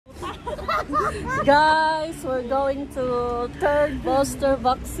Guys, we're going to third booster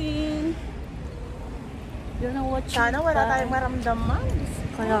vaccine. You know what? Sana wala tayong maramdaman.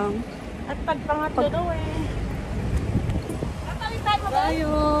 Kaya at pag pangatlo daw kapalitan mo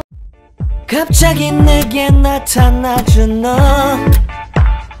tayo. 갑자기 내게 나타나준 너.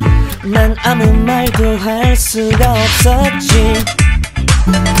 난 아무 말도 할 수가 없었지.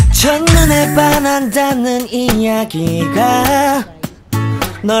 첫눈에 반한다는 이야기가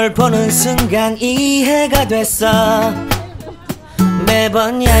널 보는 순간 이해가 됐어.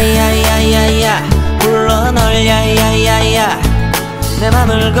 매번 야야야야야 불러 널 야야야야 내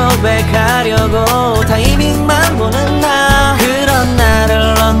맘을 고백하려고 타이밍만 보는 나. 그런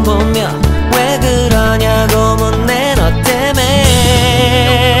나를 넌 보며 왜 그러냐고 묻네 너 때문에.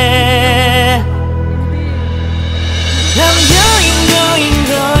 I'm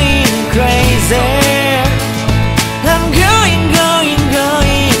going crazy. I'm going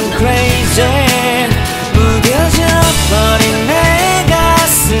crazy. 무뎌져 버린 내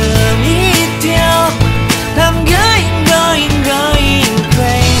가슴이 뛰어. I'm going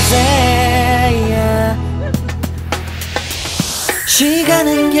crazy. Yeah.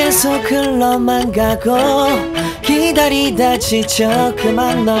 시간은 계속 흘러만 가고 기다리다 지쳐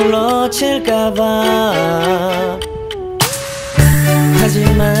그만 널 놓칠까봐.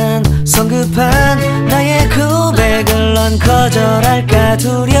 하지만 성급한 나의 고백을 넌 거절할까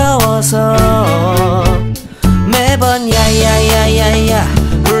두려워서 매번 야야야야야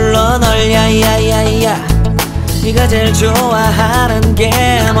불러 널 야야야야 네가 제일 좋아하는 게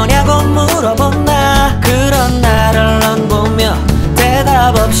뭐냐고 물어본 나. 그런 나를 넌 보며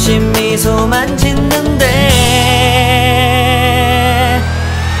대답 없이 미소만 짓는데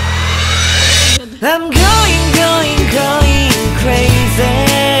I'm going crazy.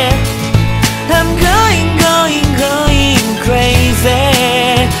 I'm going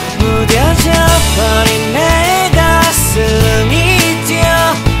crazy. 무뎌져 버린 내 가슴이 뛰어.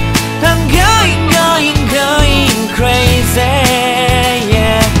 I'm going crazy.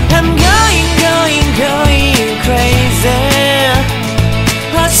 Yeah. I'm going crazy.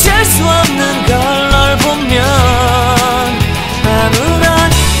 어쩔 수 없는 걸 널 보면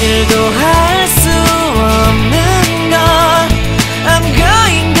아무런 일도 할 수 없는 걸. I'm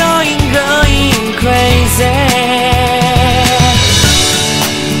going crazy.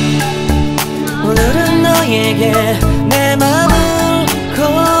 오늘은 너에게 내 맘을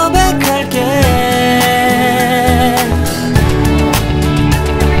고백할게.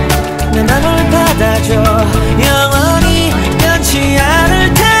 내 맘을 받아줘. 영원히 변치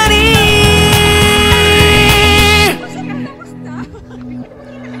않을 테니.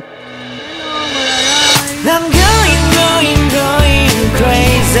 I'm going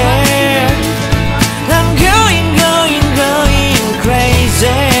crazy. I'm going crazy.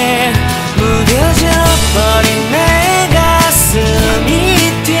 무뎌져 버린 내 가슴이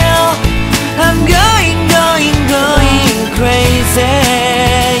뛰어. I'm going crazy.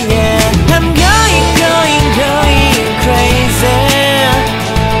 Yeah. I'm going crazy.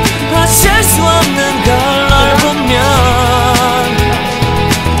 어쩔 수 없는 걸 널 보면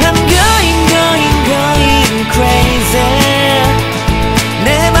I'm going crazy. 내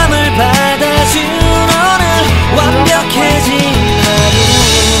맘을 받아준 오늘 완벽해진 하루.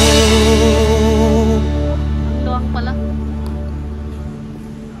 Luwak pala.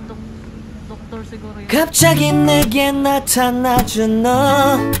 Doktor siguro yun. 갑자기 내게 나타나준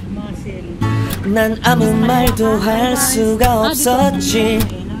너. 난 아무 말도 할 수가 없었지.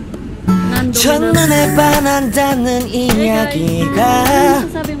 첫눈에 반한다는 이야기가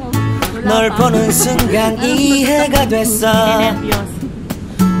널 보는 순간 이해가 됐어.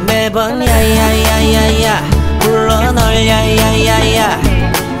 매번 야야야야야 불러 널 야야야야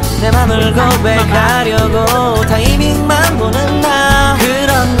내 맘을 고백하려고 타이밍만 보는 나.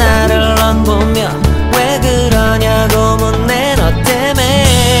 그런 나를 넌 보며 왜 그러냐고 묻네 너 때문에.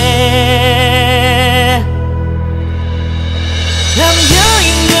 I'm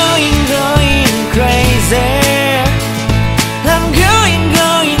going crazy. I'm going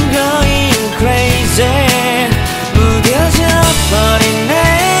crazy. 무뎌져 버린 내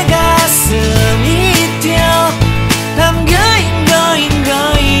가슴이 뛰어. I'm going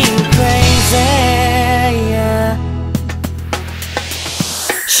crazy. Yeah.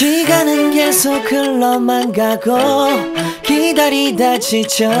 시간은 계속 흘러만 가고 기다리다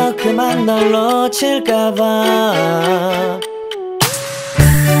지쳐 그만 널 놓칠까봐.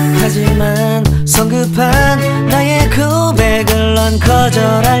 하지만 성급한 나의 고백을 넌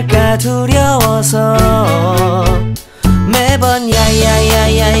거절할까 두려워서 매번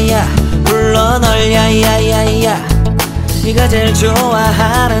야야야야야 불러 널 야야야야 네가 제일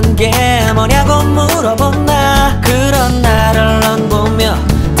좋아하는 게 물어본 나 그런 나를 넌 보며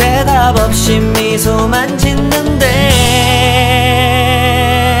대답 없이 미소만 짓는데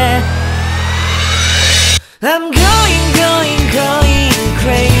I'm going going going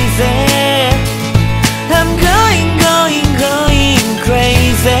crazy I'm going going going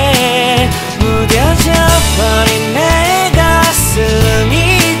crazy 무뎌져 버린 내 가슴이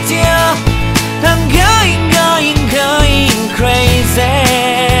뛰어 I'm going going going crazy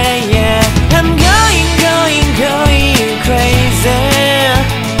yeah I'm going going going crazy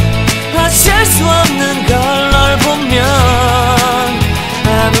어쩔 수 없는 걸 널 보면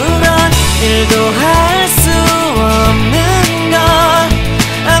아무런 일도 할 수 없는 걸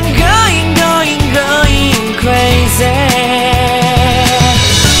I'm going going going crazy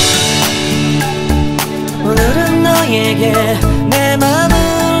오늘은 너에게 내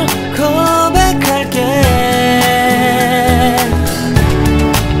맘을 고백할게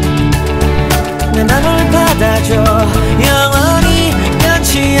내 맘을 받아줘 영원히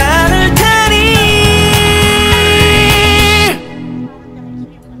변치 않을 테니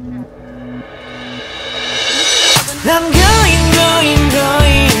I'm going going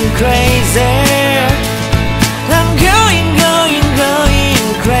going crazy I'm going going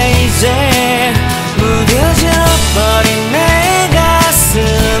going crazy 무뎌져 버린 내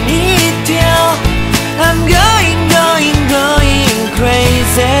가슴이 뛰어 I'm going going going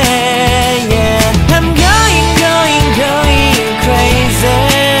crazy yeah I'm going going going crazy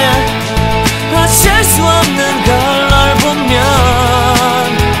어쩔 수 없는 걸 널 보면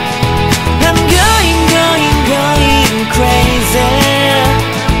I'm going going going crazy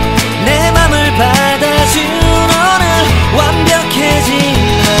내 맘을 받아준 오늘 완벽해진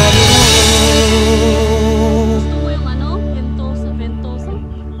하루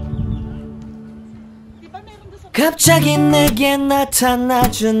갑자기 내게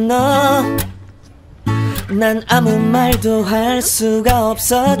나타나준 너 난 아무 말도 할 수가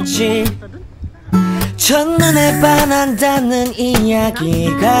없었지 첫눈에 반한다는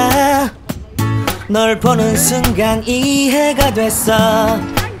이야기가 널 보는 순간 이해가 됐어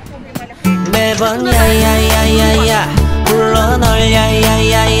매번 야야야야야 불러 널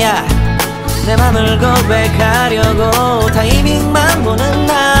야야야야 내 맘을 고백하려고 타이밍만 보는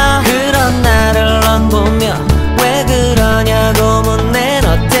나 그런 나를 넌 보며 왜 그러냐고 묻네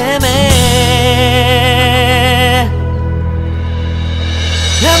너 때문에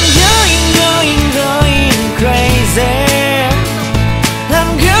I'm going going going crazy I'm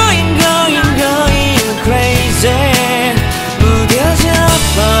going going going crazy 무뎌져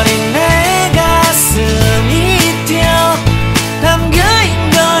버린 내 가슴이 뛰어 I'm going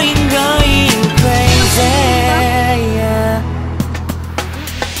going going crazy yeah.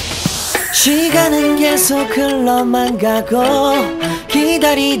 시간은 계속 흘러만 가고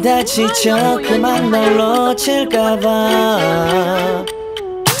기다리다 지쳐 그만 널 놓칠까봐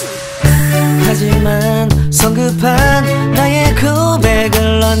하지만 성급한 나의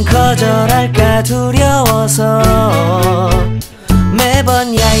고백을 넌 거절할까 두려워서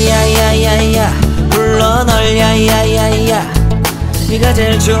매번 야야야야야 불러 널 야야야야 네가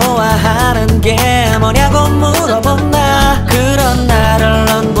제일 좋아하는 게 뭐냐고 물어본 나 그런 나를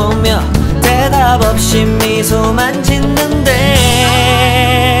넌 보며 대답 없이 미소만 짓는데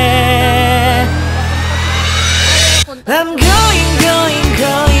I'm going going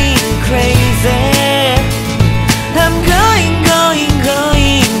going crazy I'm going going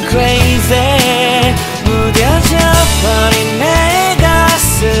going crazy 무뎌져 버린 내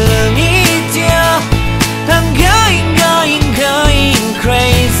가슴이 뛰어 I'm going going going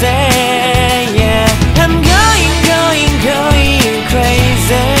crazy yeah I'm going going going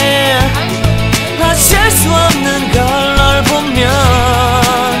crazy 어쩔 수 없는 걸 널 보면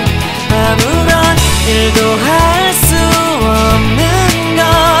아무런 일도 할 수 없는 걸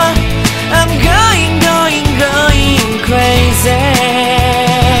I'm going going going crazy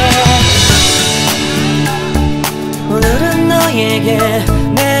오늘은 너에게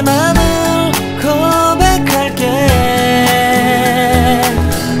내 맘을 고백할게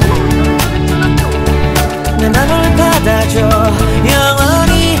내 맘을 받아줘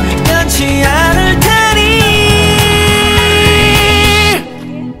영원히 변치 않을 테니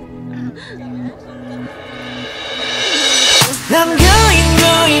I'm going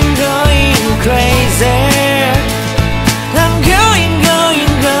going going crazy I'm going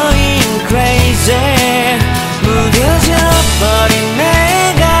going going crazy 무뎌져 버린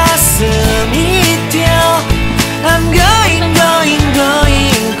내 가슴이 뛰어 I'm going going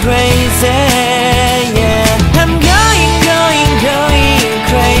going crazy yeah I'm going going going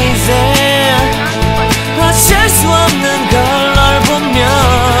crazy 어쩔 수 없는 걸 널 보면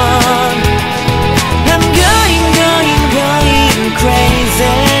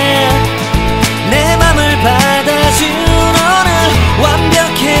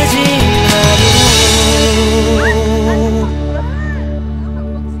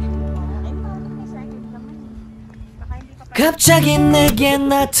갑자기 내게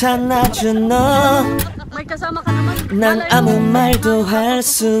나타나준 너 May kasama ka naman. 난 아무 말도 할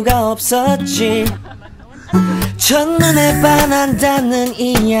수가 없었지 첫눈에 반한다는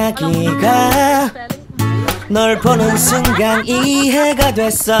이야기가 널 보는 순간 이해가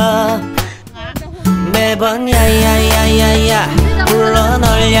됐어 매번 야야야야야 불러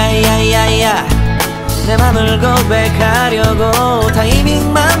널 야야야야 내 맘을 고백하려고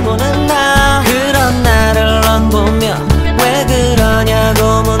타이밍만 보는 나 그런 나를 넌 보며 왜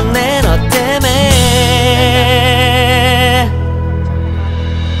그러냐고 묻네 너 때문에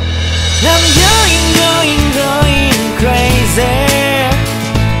I'm going crazy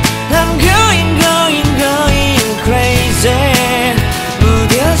I'm going crazy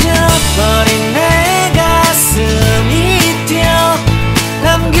무뎌져 버린 내 가슴이 뛰어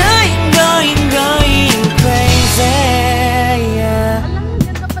I'm going crazy yeah.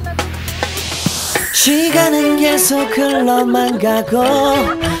 시간은 계속 흘러만 가고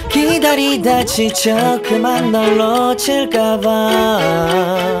기다리다 지쳐 그만 널 놓칠까봐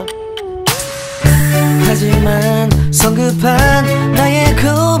하지만 성급한 나의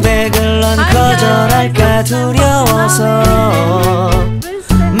고백을 넌 거절할까 두려워서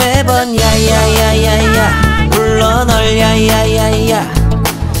매번 야야야야야 불러 널 야야야야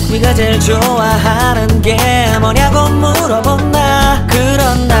네가 제일 좋아하는 게 뭐냐고 물어본 나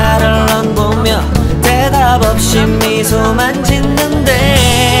그런 나를 넌 보며 대답 없이 미소만 짓는데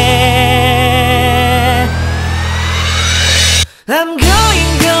I'm going